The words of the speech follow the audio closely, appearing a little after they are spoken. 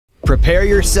Prepare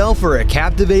yourself for a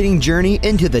captivating journey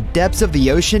into the depths of the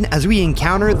ocean as we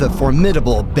encounter the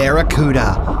formidable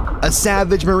barracuda, a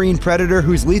savage marine predator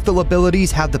whose lethal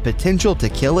abilities have the potential to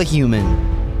kill a human.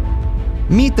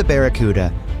 Meet the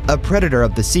barracuda, a predator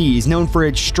of the seas known for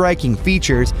its striking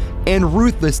features and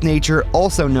ruthless nature,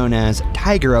 also known as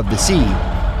tiger of the sea.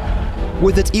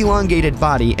 With its elongated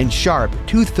body and sharp,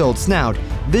 tooth-filled snout,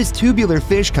 this tubular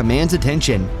fish commands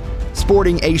attention.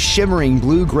 Sporting a shimmering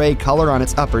blue-gray color on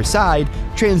its upper side,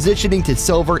 transitioning to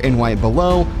silver and white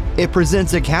below, it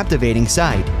presents a captivating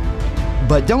sight.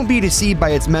 But don't be deceived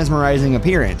by its mesmerizing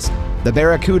appearance. The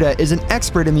barracuda is an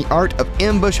expert in the art of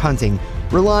ambush hunting,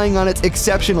 relying on its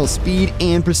exceptional speed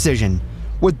and precision.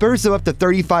 With bursts of up to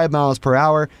 35 miles per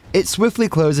hour, it swiftly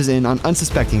closes in on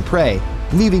unsuspecting prey,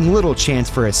 leaving little chance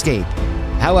for escape.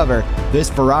 However, this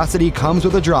ferocity comes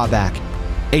with a drawback: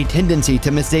 a tendency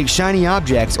to mistake shiny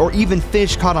objects or even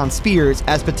fish caught on spears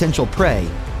as potential prey.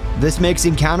 This makes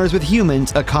encounters with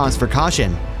humans a cause for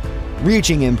caution.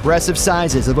 Reaching impressive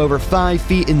sizes of over 5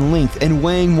 feet in length and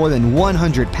weighing more than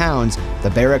 100 pounds, the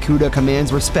barracuda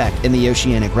commands respect in the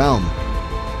oceanic realm.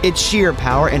 Its sheer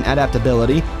power and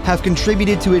adaptability have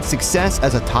contributed to its success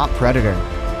as a top predator.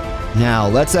 Now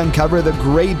let's uncover the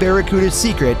great barracuda's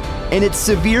secret and its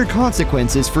severe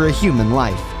consequences for a human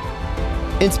life.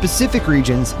 In specific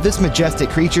regions, this majestic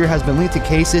creature has been linked to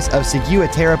cases of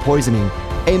ciguatera poisoning,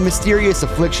 a mysterious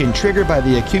affliction triggered by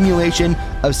the accumulation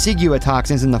of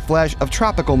ciguatoxins in the flesh of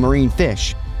tropical marine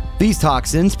fish. These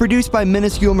toxins, produced by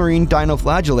minuscule marine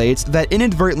dinoflagellates that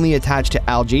inadvertently attach to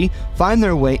algae, find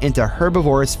their way into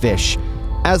herbivorous fish.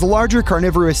 As larger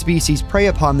carnivorous species prey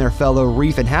upon their fellow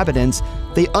reef inhabitants,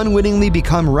 they unwittingly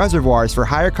become reservoirs for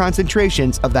higher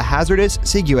concentrations of the hazardous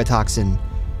ciguatoxin.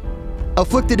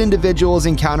 Afflicted individuals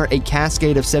encounter a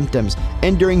cascade of symptoms,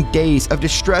 enduring days of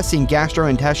distressing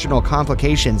gastrointestinal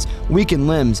complications, weakened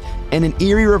limbs, and an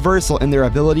eerie reversal in their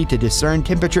ability to discern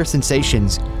temperature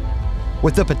sensations.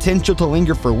 With the potential to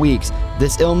linger for weeks,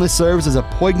 this illness serves as a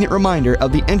poignant reminder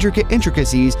of the intricate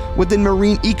intricacies within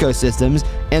marine ecosystems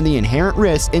and the inherent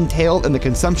risks entailed in the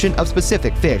consumption of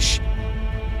specific fish.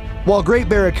 While great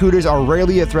barracudas are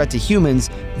rarely a threat to humans,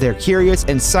 their curious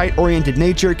and sight-oriented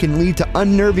nature can lead to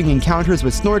unnerving encounters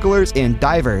with snorkelers and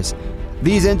divers.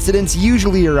 These incidents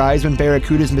usually arise when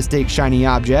barracudas mistake shiny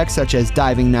objects such as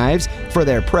diving knives for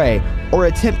their prey or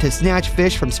attempt to snatch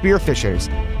fish from spearfishers.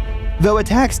 Though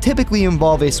attacks typically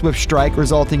involve a swift strike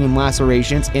resulting in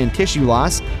lacerations and tissue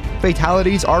loss,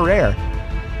 fatalities are rare.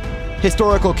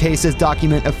 Historical cases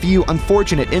document a few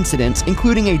unfortunate incidents,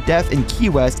 including a death in Key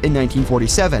West in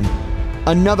 1947,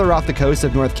 another off the coast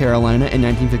of North Carolina in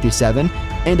 1957,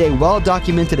 and a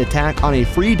well-documented attack on a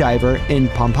free diver in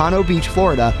Pompano Beach,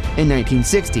 Florida in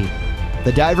 1960.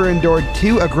 The diver endured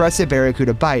 2 aggressive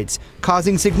barracuda bites,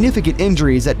 causing significant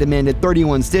injuries that demanded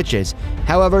 31 stitches.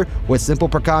 However, with simple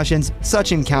precautions,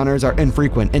 such encounters are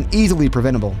infrequent and easily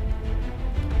preventable.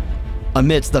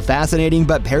 Amidst the fascinating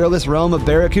but perilous realm of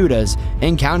barracudas,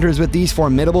 encounters with these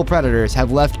formidable predators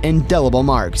have left indelible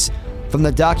marks. From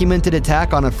the documented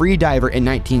attack on a free diver in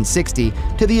 1960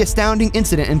 to the astounding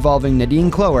incident involving Nadine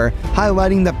Clower,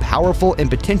 highlighting the powerful and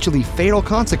potentially fatal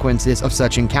consequences of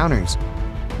such encounters.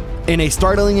 In a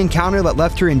startling encounter that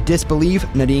left her in disbelief,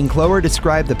 Nadine Clower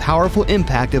described the powerful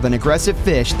impact of an aggressive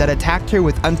fish that attacked her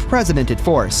with unprecedented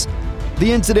force.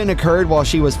 The incident occurred while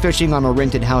she was fishing on a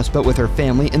rented houseboat with her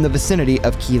family in the vicinity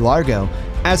of Key Largo.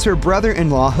 As her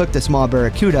brother-in-law hooked a small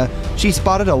barracuda, she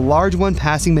spotted a large one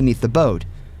passing beneath the boat.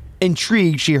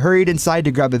 Intrigued, she hurried inside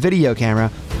to grab a video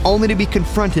camera, only to be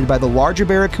confronted by the larger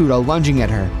barracuda lunging at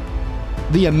her.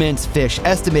 The immense fish,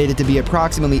 estimated to be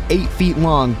approximately 8 feet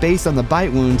long based on the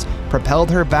bite wounds, propelled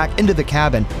her back into the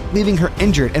cabin, leaving her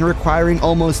injured and requiring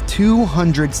almost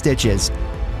 200 stitches.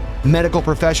 Medical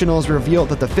professionals revealed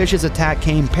that the fish's attack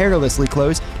came perilously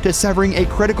close to severing a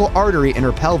critical artery in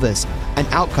her pelvis, an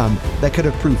outcome that could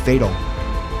have proved fatal.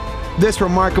 This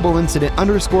remarkable incident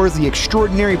underscores the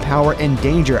extraordinary power and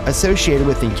danger associated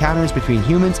with encounters between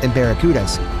humans and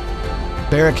barracudas.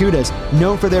 Barracudas,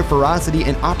 known for their ferocity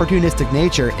and opportunistic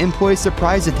nature, employ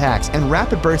surprise attacks and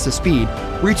rapid bursts of speed,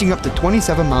 reaching up to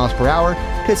 27 miles per hour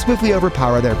to swiftly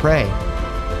overpower their prey.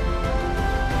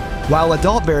 While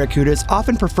adult barracudas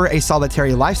often prefer a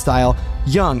solitary lifestyle,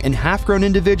 young and half-grown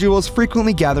individuals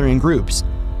frequently gather in groups.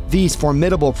 These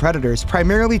formidable predators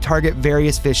primarily target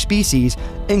various fish species,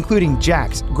 including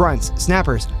jacks, grunts,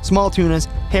 snappers, small tunas,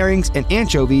 herrings, and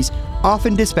anchovies,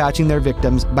 often dispatching their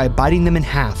victims by biting them in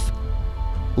half.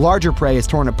 Larger prey is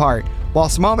torn apart, while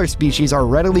smaller species are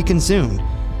readily consumed.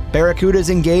 Barracudas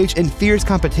engage in fierce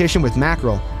competition with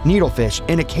mackerel, needlefish,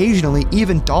 and occasionally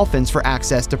even dolphins for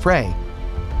access to prey.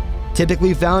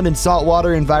 Typically found in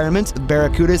saltwater environments,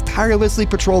 barracudas tirelessly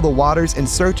patrol the waters in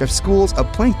search of schools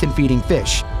of plankton-feeding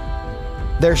fish.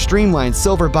 Their streamlined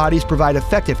silver bodies provide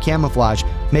effective camouflage,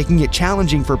 making it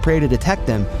challenging for prey to detect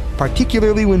them,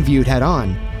 particularly when viewed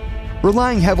head-on.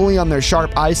 Relying heavily on their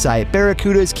sharp eyesight,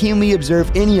 barracudas keenly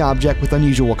observe any object with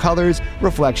unusual colors,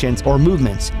 reflections, or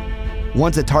movements.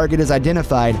 Once a target is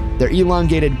identified, their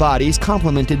elongated bodies,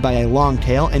 complemented by a long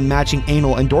tail and matching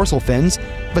anal and dorsal fins,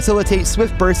 facilitate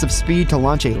swift bursts of speed to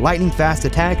launch a lightning-fast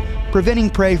attack, preventing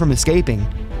prey from escaping.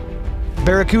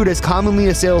 Barracudas commonly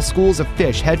assail schools of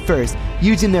fish headfirst,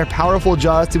 using their powerful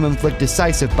jaws to inflict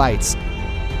decisive bites.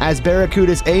 As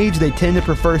barracudas age, they tend to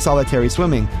prefer solitary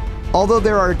swimming, although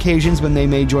there are occasions when they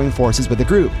may join forces with a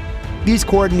group. These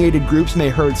coordinated groups may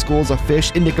herd schools of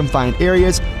fish into confined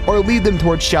areas or lead them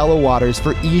towards shallow waters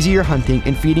for easier hunting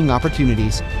and feeding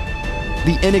opportunities.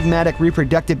 The enigmatic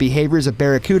reproductive behaviors of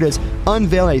barracudas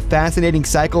unveil a fascinating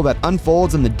cycle that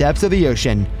unfolds in the depths of the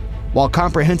ocean. While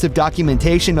comprehensive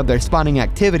documentation of their spawning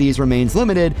activities remains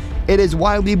limited, it is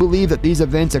widely believed that these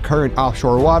events occur in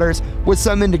offshore waters with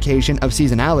some indication of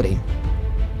seasonality.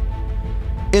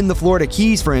 In the Florida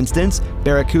Keys, for instance,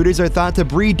 barracudas are thought to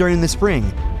breed during the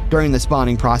spring. During the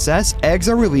spawning process, eggs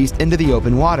are released into the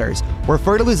open waters, where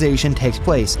fertilization takes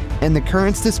place and the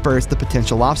currents disperse the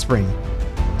potential offspring.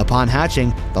 Upon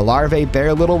hatching, the larvae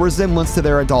bear little resemblance to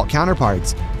their adult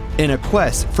counterparts. In a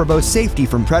quest for both safety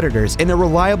from predators and a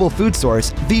reliable food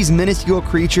source, these minuscule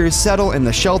creatures settle in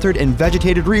the sheltered and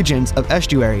vegetated regions of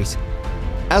estuaries.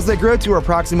 As they grow to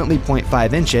approximately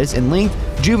 0.5 inches in length,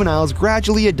 juveniles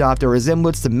gradually adopt a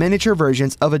resemblance to miniature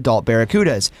versions of adult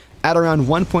barracudas. At around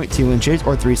 1.2 inches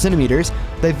or 3 centimeters,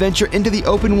 they venture into the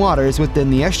open waters within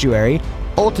the estuary,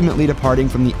 ultimately departing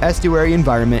from the estuary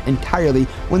environment entirely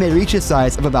when they reach a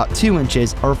size of about 2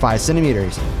 inches or 5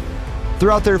 centimeters.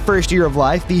 Throughout their first year of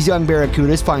life, these young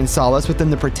barracudas find solace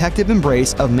within the protective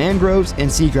embrace of mangroves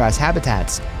and seagrass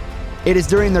habitats. It is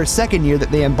during their second year that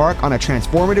they embark on a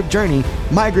transformative journey,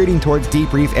 migrating towards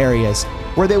deep reef areas,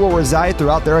 where they will reside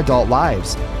throughout their adult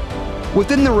lives.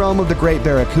 Within the realm of the great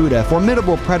barracuda,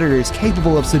 formidable predators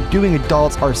capable of subduing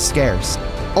adults are scarce.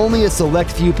 Only a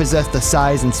select few possess the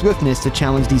size and swiftness to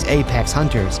challenge these apex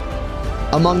hunters.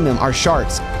 Among them are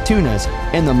sharks, tunas,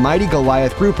 and the mighty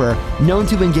Goliath grouper, known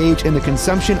to engage in the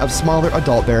consumption of smaller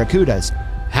adult barracudas.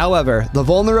 However, the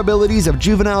vulnerabilities of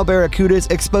juvenile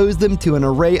barracudas expose them to an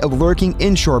array of lurking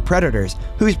inshore predators,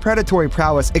 whose predatory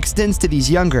prowess extends to these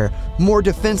younger, more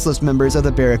defenseless members of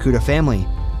the barracuda family.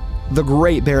 The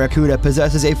great barracuda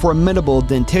possesses a formidable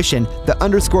dentition that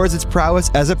underscores its prowess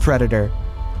as a predator.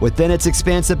 Within its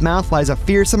expansive mouth lies a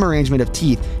fearsome arrangement of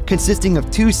teeth, consisting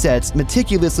of 2 sets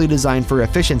meticulously designed for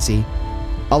efficiency.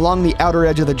 Along the outer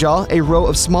edge of the jaw, a row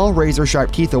of small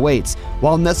razor-sharp teeth awaits,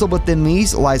 while nestled within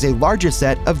these lies a larger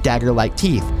set of dagger-like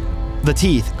teeth. The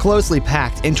teeth, closely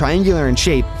packed and triangular in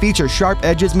shape, feature sharp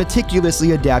edges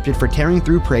meticulously adapted for tearing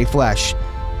through prey flesh.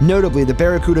 Notably, the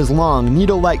barracuda's long,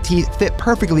 needle-like teeth fit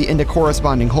perfectly into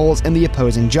corresponding holes in the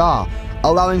opposing jaw,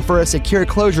 allowing for a secure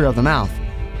closure of the mouth.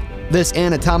 This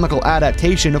anatomical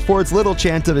adaptation affords little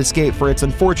chance of escape for its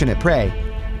unfortunate prey.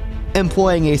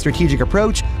 Employing a strategic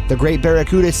approach, the great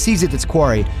barracuda seizes its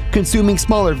quarry, consuming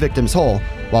smaller victims whole,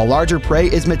 while larger prey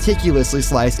is meticulously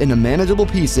sliced into manageable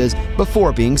pieces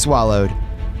before being swallowed.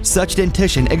 Such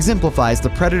dentition exemplifies the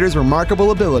predator's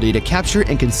remarkable ability to capture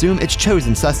and consume its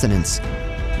chosen sustenance.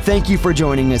 Thank you for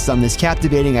joining us on this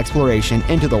captivating exploration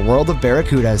into the world of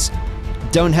barracudas.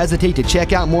 Don't hesitate to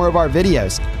check out more of our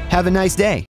videos. Have a nice day.